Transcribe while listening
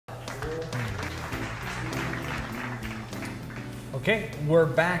Okay, we're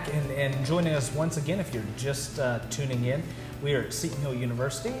back, and joining us once again, if you're just tuning in, we are at Seton Hill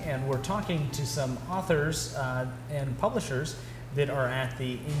University, and we're talking to some authors and publishers that are at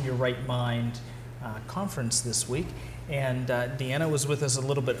the In Your Right Mind conference this week. And Deanna was with us a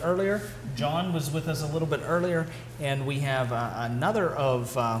little bit earlier, John was with us a little bit earlier, and we have another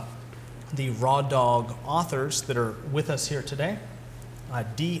of the Raw Dog authors that are with us here today,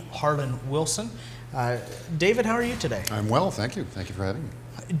 Harlan Wilson. David, how are you today? I'm well, thank you. Thank you for having me.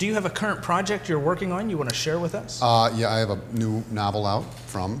 Do you have a current project you're working on you want to share with us? Yeah, I have a new novel out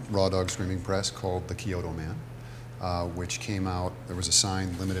from Raw Dog Screaming Press called The Kyoto Man, which came out, there was a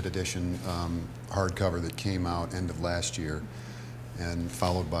signed limited edition hardcover that came out end of last year, and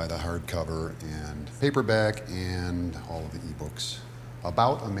followed by the hardcover and paperback and all of the ebooks,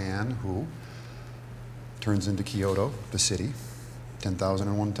 about a man who turns into Kyoto, the city,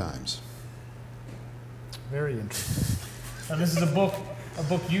 10,001 times. Very interesting. Now, this is a book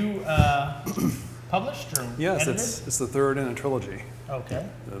you published or yes, edited? it's the third in a trilogy. Okay.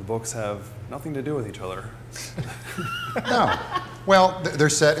 The books have nothing to do with each other. No. Well, they're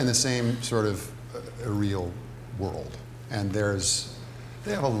set in the same sort of real world, and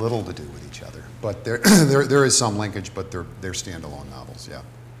they have a little to do with each other, but there is some linkage, but they're standalone novels. Yeah.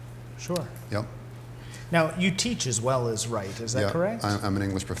 Sure. Yep. Now, you teach as well as write, is that correct? I'm an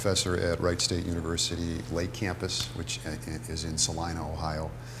English professor at Wright State University Lake Campus, which is in Salina, Ohio.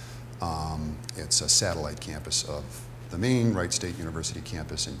 It's a satellite campus of the main Wright State University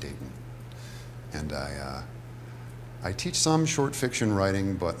campus in Dayton. And I teach some short fiction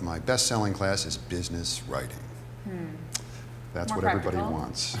writing, but my best-selling class is business writing. That's More what everybody practical.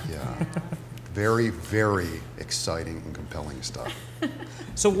 wants. Yeah. Very, very exciting and compelling stuff.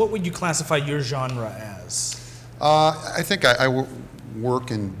 So what would you classify your genre as? I think I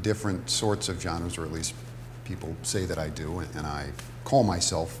work in different sorts of genres, or at least people say that I do, and I call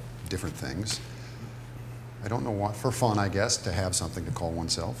myself different things. I don't know what, for fun, I guess, to have something to call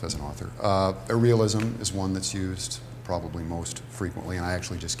oneself as an author. Realism is one that's used probably most frequently, and I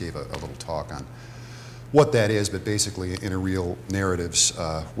actually just gave a little talk on what that is, but basically interreal narratives,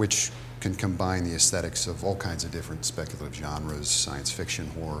 which can combine the aesthetics of all kinds of different speculative genres, science fiction,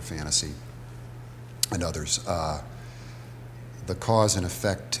 horror, fantasy, and others. The cause and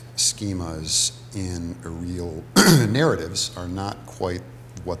effect schemas in real narratives are not quite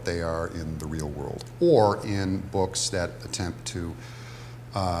what they are in the real world, or in books that attempt to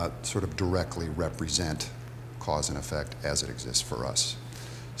sort of directly represent cause and effect as it exists for us.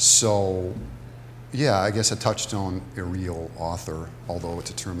 So, yeah, I guess a touchstone irreal author, although it's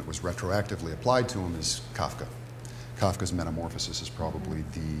a term that was retroactively applied to him, is Kafka. Kafka's Metamorphosis is probably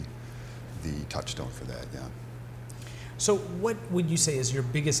the touchstone for that, yeah. So what would you say is your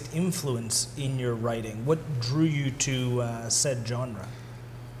biggest influence in your writing? What drew you to said genre?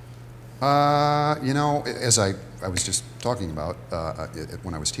 You know, as I was just talking about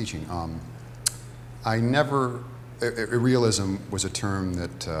when I was teaching, Realism was a term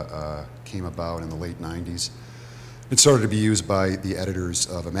that came about in the late 90s. It started to be used by the editors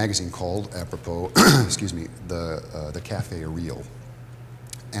of a magazine called, apropos, excuse me, the Café Real,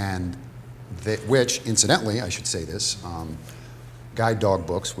 and which, incidentally, I should say this, Guide Dog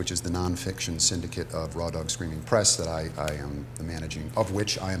Books, which is the nonfiction syndicate of Raw Dog Screaming Press that I am the managing, of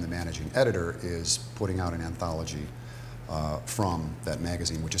which I am the managing editor, is putting out an anthology from that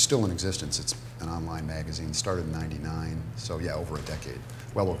magazine, which is still in existence. It's an online magazine, started in '99, so yeah, over a decade,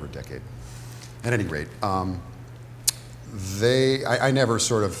 well over a decade. At any rate, I never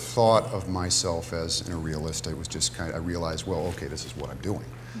sort of thought of myself as a realist. I was just kind of, I realized, well, okay, this is what I'm doing.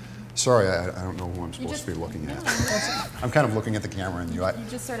 Sorry, I don't know who I'm supposed to be looking at. I'm kind of looking at the camera and you. You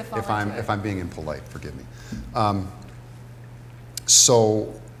just sort of fall if I'm being impolite, forgive me.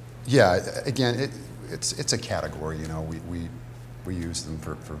 So, yeah, again, it's a category. You know, we use them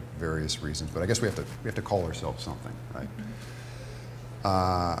for various reasons, but I guess we have to call ourselves something, right?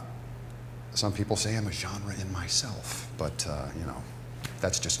 Some people say I'm a genre in myself, but you know,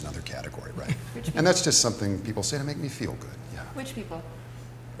 that's just another category, right? And that's just something people say to make me feel good. Yeah. Which people?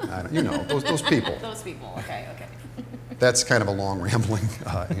 You know, those people. Those people, okay, okay. That's kind of a long, rambling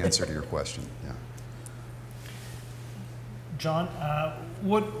answer to your question, yeah. John,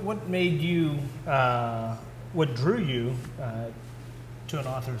 what made you, what drew you to an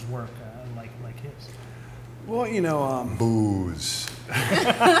author's work like his? Well, you know, Booze.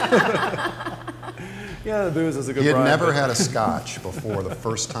 yeah, the booze is a good He had bribe, never but- had a scotch before the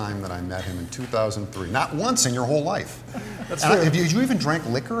first time that I met him in 2003. Not once in your whole life. That's And true. did you even drink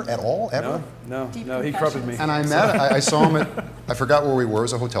liquor at all, ever? No, Deep no, he corrupted me. confessions. And I met, I saw him at, I forgot where we were, it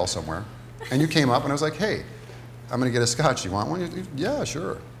was a hotel somewhere. And you came up and I was like, hey, I'm going to get a scotch. You want one? Yeah,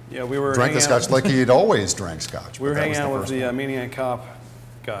 sure. Yeah, we were Drank the hanging scotch out, like he'd always drank scotch. we were but that hanging was out with first the one. Maniac Cop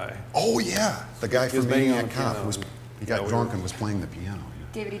guy. Oh yeah, the guy He was from banging on Maniac the Cop. piano. He got Yeah, we drunk were- and was playing the piano.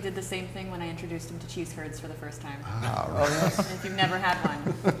 David, he did the same thing when I introduced him to cheese curds for the first time. Ah, Oh, right. yes. And if you've never had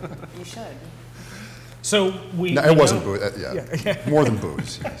one, you should. So we No, we it wasn't know- booze. Yeah, more than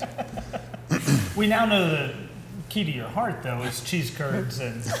booze. Yes. We now know the key to your heart, though, is cheese curds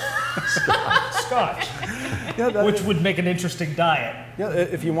and scotch, Yeah, that, which would make an interesting diet. yeah,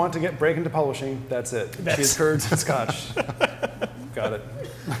 if you want to break into publishing, that's it. Cheese curds and scotch. Got it.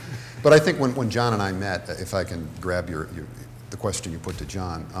 But I think when John and I met, if I can grab the question you put to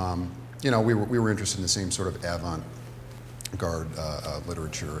John, you know, we were interested in the same sort of avant-garde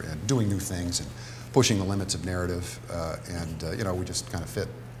literature and doing new things and pushing the limits of narrative, and you know, we just kind of fit.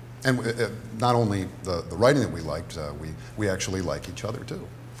 And not only the writing that we liked, we actually like each other too.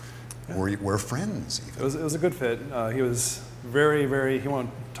 Yeah. We're friends even. It was a good fit. He was very, he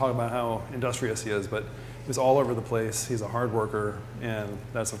won't talk about how industrious he is, but he was all over the place. He's a hard worker, and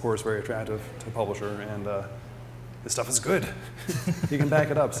that's, of course, very attractive to a publisher, and his stuff is good. He can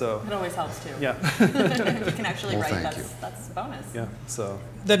back it up, so. It always helps, too. Yeah, If you can actually Well, write, thank you. that's a bonus. yeah, so.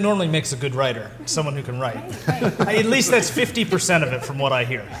 That normally makes a good writer, someone who can write. Right, right. At least that's 50% of it from what I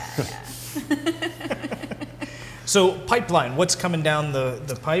hear. So pipeline, what's coming down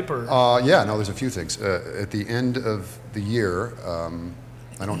the pipe? Or Yeah, no, there's a few things. At the end of the year,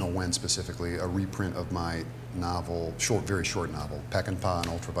 I don't know when specifically, a reprint of my novel, very short novel, Peck and Pa, An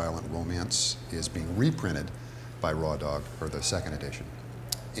Ultraviolent Romance, is being reprinted by Raw Dog for the second edition.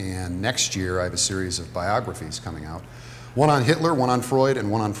 And next year, I have a series of biographies coming out, one on Hitler, one on Freud,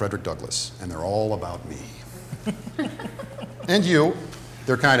 and one on Frederick Douglass, and they're all about me. And you.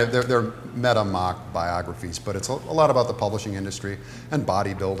 They're meta mock biographies, but it's a lot about the publishing industry and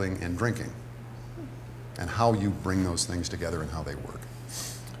bodybuilding and drinking and how you bring those things together and how they work.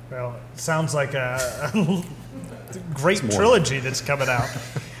 well, it sounds like a great more. trilogy that's coming out.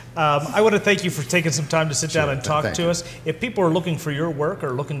 I want to thank you for taking some time to sit down Sure, and talk thank to you. us. If people are looking for your work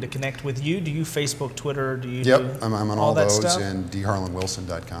or looking to connect with you, do you Facebook, Twitter, do you Yep, do I'm on all all that those stuff? and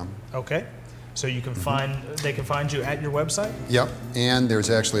dharlanwilson.com. Okay. So you can Mm-hmm. they can find you at your website? Yep, and there's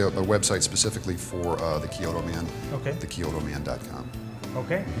actually a website specifically for the Kyoto Man, Okay. thekyotoman.com.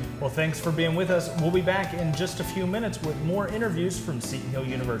 Okay. Well, thanks for being with us. We'll be back in just a few minutes with more interviews from Seton Hill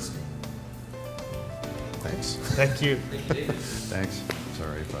University. Thanks. Thank you. Thanks.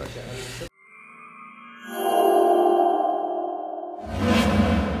 Sorry if I...